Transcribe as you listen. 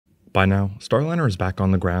By now, Starliner is back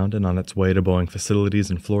on the ground and on its way to Boeing Facilities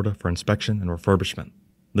in Florida for inspection and refurbishment.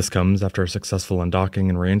 This comes after a successful undocking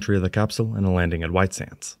and reentry of the capsule and a landing at White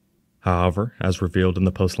Sands. However, as revealed in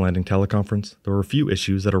the post-landing teleconference, there were a few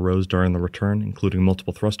issues that arose during the return, including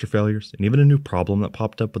multiple thruster failures and even a new problem that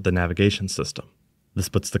popped up with the navigation system. This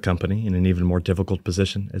puts the company in an even more difficult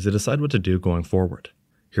position as they decide what to do going forward.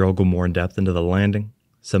 Here I'll go more in depth into the landing,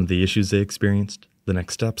 some of the issues they experienced, the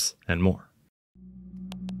next steps, and more.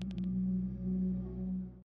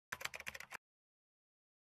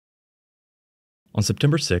 On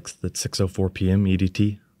September 6th at 6:04 p.m.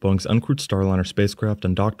 EDT, Boeing's uncrewed Starliner spacecraft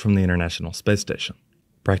undocked from the International Space Station.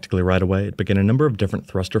 Practically right away, it began a number of different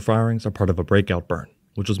thruster firings as part of a breakout burn,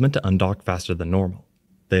 which was meant to undock faster than normal.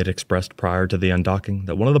 They had expressed prior to the undocking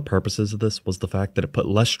that one of the purposes of this was the fact that it put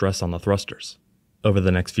less stress on the thrusters. Over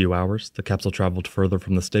the next few hours, the capsule traveled further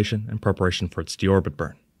from the station in preparation for its deorbit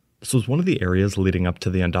burn. This was one of the areas leading up to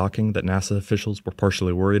the undocking that NASA officials were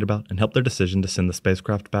partially worried about and helped their decision to send the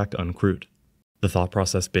spacecraft back uncrewed. The thought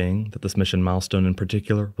process being that this mission milestone in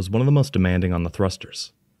particular was one of the most demanding on the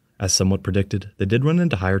thrusters. As somewhat predicted, they did run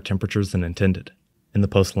into higher temperatures than intended. In the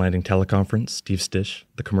post-landing teleconference, Steve Stish,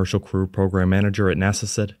 the commercial crew program manager at NASA,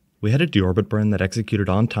 said, "We had a deorbit burn that executed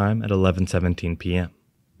on time at 11:17 p.m.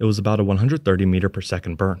 It was about a 130 meter per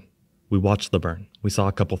second burn. We watched the burn. We saw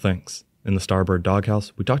a couple things. In the starboard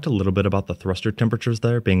doghouse, we talked a little bit about the thruster temperatures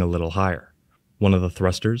there being a little higher. One of the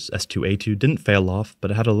thrusters, S2A2, didn't fail off, but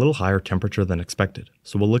it had a little higher temperature than expected,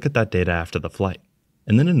 so we'll look at that data after the flight.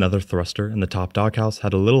 And then another thruster in the top doghouse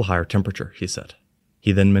had a little higher temperature," he said.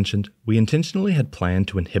 He then mentioned, "We intentionally had planned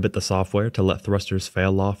to inhibit the software to let thrusters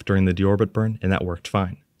fail off during the deorbit burn, and that worked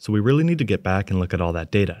fine. So we really need to get back and look at all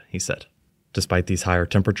that data," he said. Despite these higher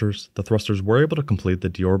temperatures, the thrusters were able to complete the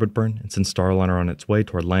deorbit burn and send Starliner on its way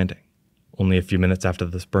toward landing. Only a few minutes after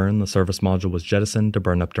this burn, the service module was jettisoned to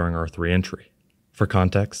burn up during Earth reentry. For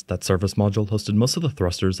context, that service module hosted most of the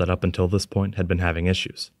thrusters that up until this point had been having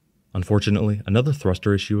issues. Unfortunately, another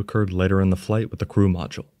thruster issue occurred later in the flight with the crew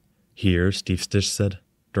module. Here, Steve Stish said,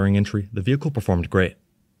 "During entry, the vehicle performed great.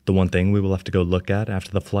 The one thing we will have to go look at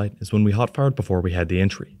after the flight is when we hot-fired before we had the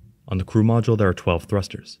entry. On the crew module there are 12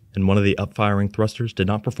 thrusters, and one of the up-firing thrusters did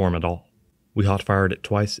not perform at all. We hot-fired it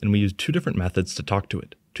twice and we used two different methods to talk to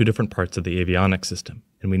it, two different parts of the avionics system,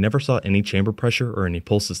 and we never saw any chamber pressure or any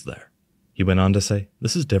pulses there." He went on to say,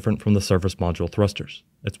 "This is different from the service module thrusters.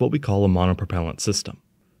 It's what we call a monopropellant system.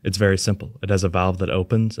 It's very simple. It has a valve that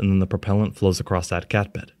opens and then the propellant flows across that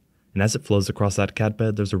catbed. And as it flows across that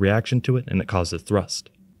catbed, there's a reaction to it and it causes thrust.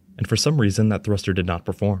 And for some reason, that thruster did not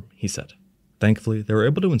perform," he said. Thankfully, they were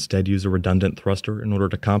able to instead use a redundant thruster in order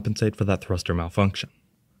to compensate for that thruster malfunction.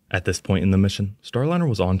 At this point in the mission, Starliner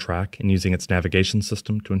was on track and using its navigation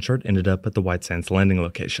system to ensure it ended up at the White Sands landing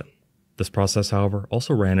location. This process, however,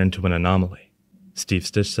 also ran into an anomaly. Steve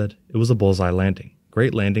Stish said, "It was a bullseye landing.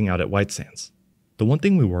 Great landing out at White Sands. The one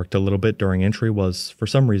thing we worked a little bit during entry was, for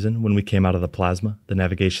some reason, when we came out of the plasma, the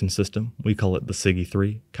navigation system, we call it the SIGI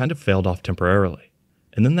 3, kind of failed off temporarily.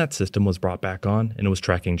 And then that system was brought back on and it was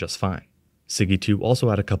tracking just fine. SIGI 2 also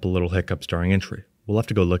had a couple little hiccups during entry. We'll have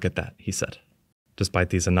to go look at that," he said.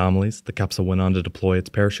 Despite these anomalies, the capsule went on to deploy its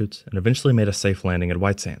parachutes and eventually made a safe landing at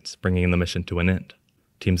White Sands, bringing the mission to an end.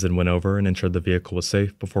 Teams then went over and ensured the vehicle was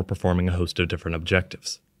safe before performing a host of different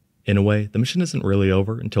objectives. In a way, the mission isn't really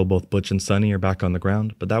over until both Butch and Sunny are back on the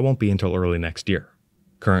ground, but that won't be until early next year.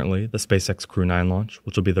 Currently, the SpaceX Crew 9 launch,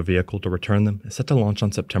 which will be the vehicle to return them, is set to launch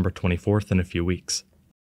on September 24th in a few weeks.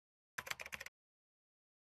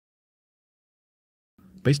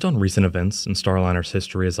 Based on recent events and Starliner's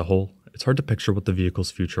history as a whole, it's hard to picture what the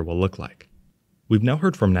vehicle's future will look like. We've now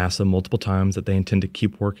heard from NASA multiple times that they intend to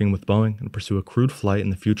keep working with Boeing and pursue a crewed flight in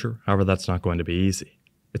the future, however that's not going to be easy.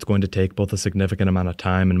 It's going to take both a significant amount of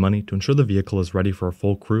time and money to ensure the vehicle is ready for a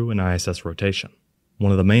full crew and ISS rotation.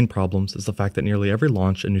 One of the main problems is the fact that nearly every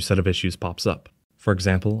launch a new set of issues pops up. For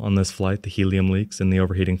example, on this flight the helium leaks and the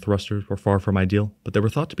overheating thrusters were far from ideal, but they were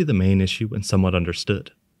thought to be the main issue and somewhat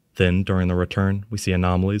understood. Then, during the return, we see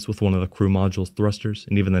anomalies with one of the crew module's thrusters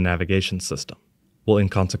and even the navigation system. While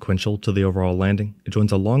inconsequential to the overall landing, it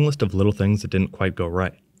joins a long list of little things that didn't quite go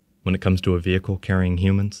right. When it comes to a vehicle carrying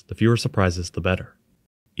humans, the fewer surprises the better.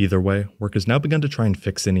 Either way, work has now begun to try and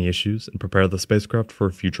fix any issues and prepare the spacecraft for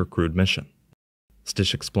a future crewed mission.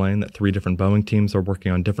 Stish explained that 3 different Boeing teams are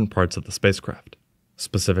working on different parts of the spacecraft.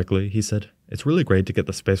 Specifically, he said, "It's really great to get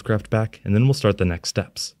the spacecraft back and then we'll start the next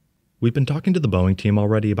steps. We've been talking to the Boeing team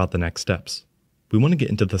already about the next steps. We want to get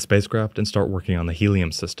into the spacecraft and start working on the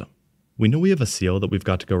helium system. We know we have a seal that we've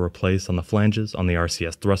got to go replace on the flanges on the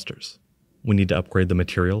RCS thrusters. We need to upgrade the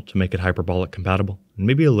material to make it hyperbolic compatible, and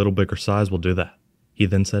maybe a little bigger size will do that." He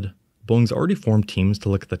then said, Boeing's already formed teams to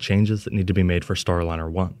look at the changes that need to be made for Starliner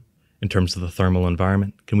 1. In terms of the thermal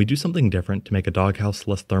environment, can we do something different to make a doghouse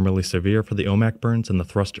less thermally severe for the OMAC burns and the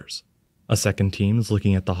thrusters? A second team is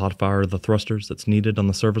looking at the hot fire of the thrusters that's needed on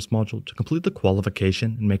the service module to complete the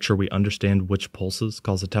qualification and make sure we understand which pulses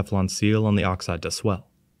cause a Teflon seal on the oxide to swell.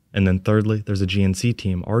 And then thirdly, there's a GNC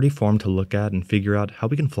team already formed to look at and figure out how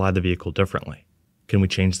we can fly the vehicle differently. Can we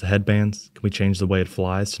change the headbands? Can we change the way it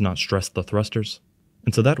flies to not stress the thrusters?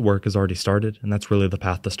 And so that work has already started, and that's really the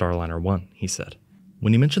path to Starliner 1, he said.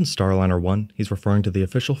 When he mentions Starliner 1, he's referring to the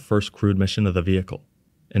official first crewed mission of the vehicle.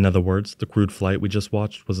 In other words, the crewed flight we just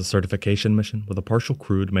watched was a certification mission with a partial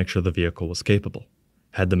crew to make sure the vehicle was capable.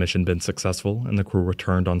 Had the mission been successful and the crew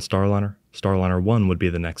returned on Starliner, Starliner 1 would be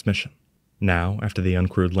the next mission. Now, after the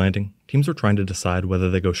uncrewed landing, teams are trying to decide whether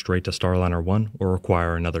they go straight to Starliner 1 or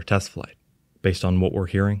require another test flight. Based on what we're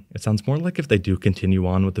hearing, it sounds more like if they do continue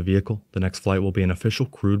on with the vehicle, the next flight will be an official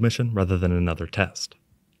crewed mission rather than another test.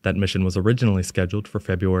 That mission was originally scheduled for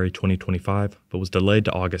February 2025, but was delayed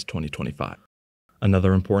to August 2025.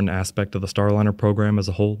 Another important aspect of the Starliner program as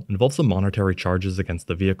a whole involves the monetary charges against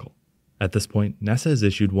the vehicle. At this point, NASA has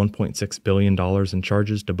issued $1.6 billion in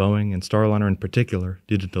charges to Boeing and Starliner in particular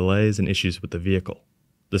due to delays and issues with the vehicle.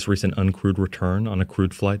 This recent uncrewed return on a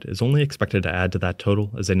crewed flight is only expected to add to that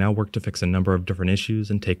total as they now work to fix a number of different issues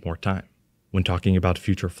and take more time. When talking about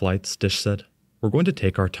future flights, Dish said, "We're going to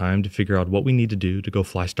take our time to figure out what we need to do to go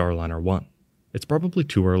fly Starliner 1. It's probably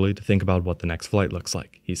too early to think about what the next flight looks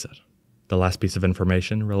like," he said. The last piece of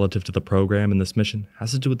information relative to the program and this mission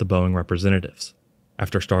has to do with the Boeing representatives.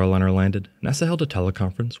 After Starliner landed, NASA held a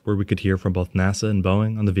teleconference where we could hear from both NASA and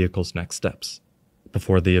Boeing on the vehicle's next steps.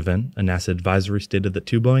 Before the event, a NASA advisory stated that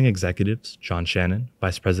two Boeing executives, John Shannon,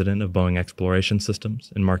 Vice President of Boeing Exploration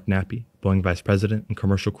Systems, and Mark Nappy, Boeing Vice President and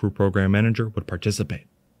Commercial Crew Program Manager, would participate.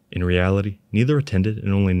 In reality, neither attended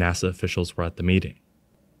and only NASA officials were at the meeting.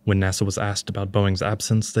 When NASA was asked about Boeing's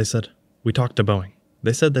absence, they said, "We talked to Boeing.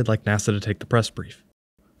 They said they'd like NASA to take the press brief."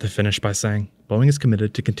 They finished by saying, "Boeing is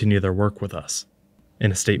committed to continue their work with us."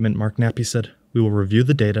 In a statement, Mark Nappy said, "We will review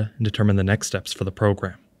the data and determine the next steps for the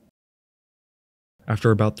program."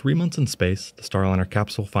 After about 3 months in space, the Starliner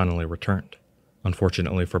capsule finally returned.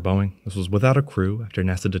 Unfortunately for Boeing, this was without a crew after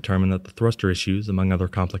NASA determined that the thruster issues, among other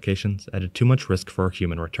complications, added too much risk for a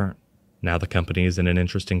human return. Now the company is in an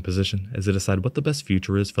interesting position as they decide what the best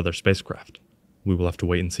future is for their spacecraft. We will have to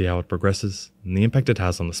wait and see how it progresses and the impact it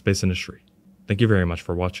has on the space industry. Thank you very much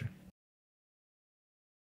for watching.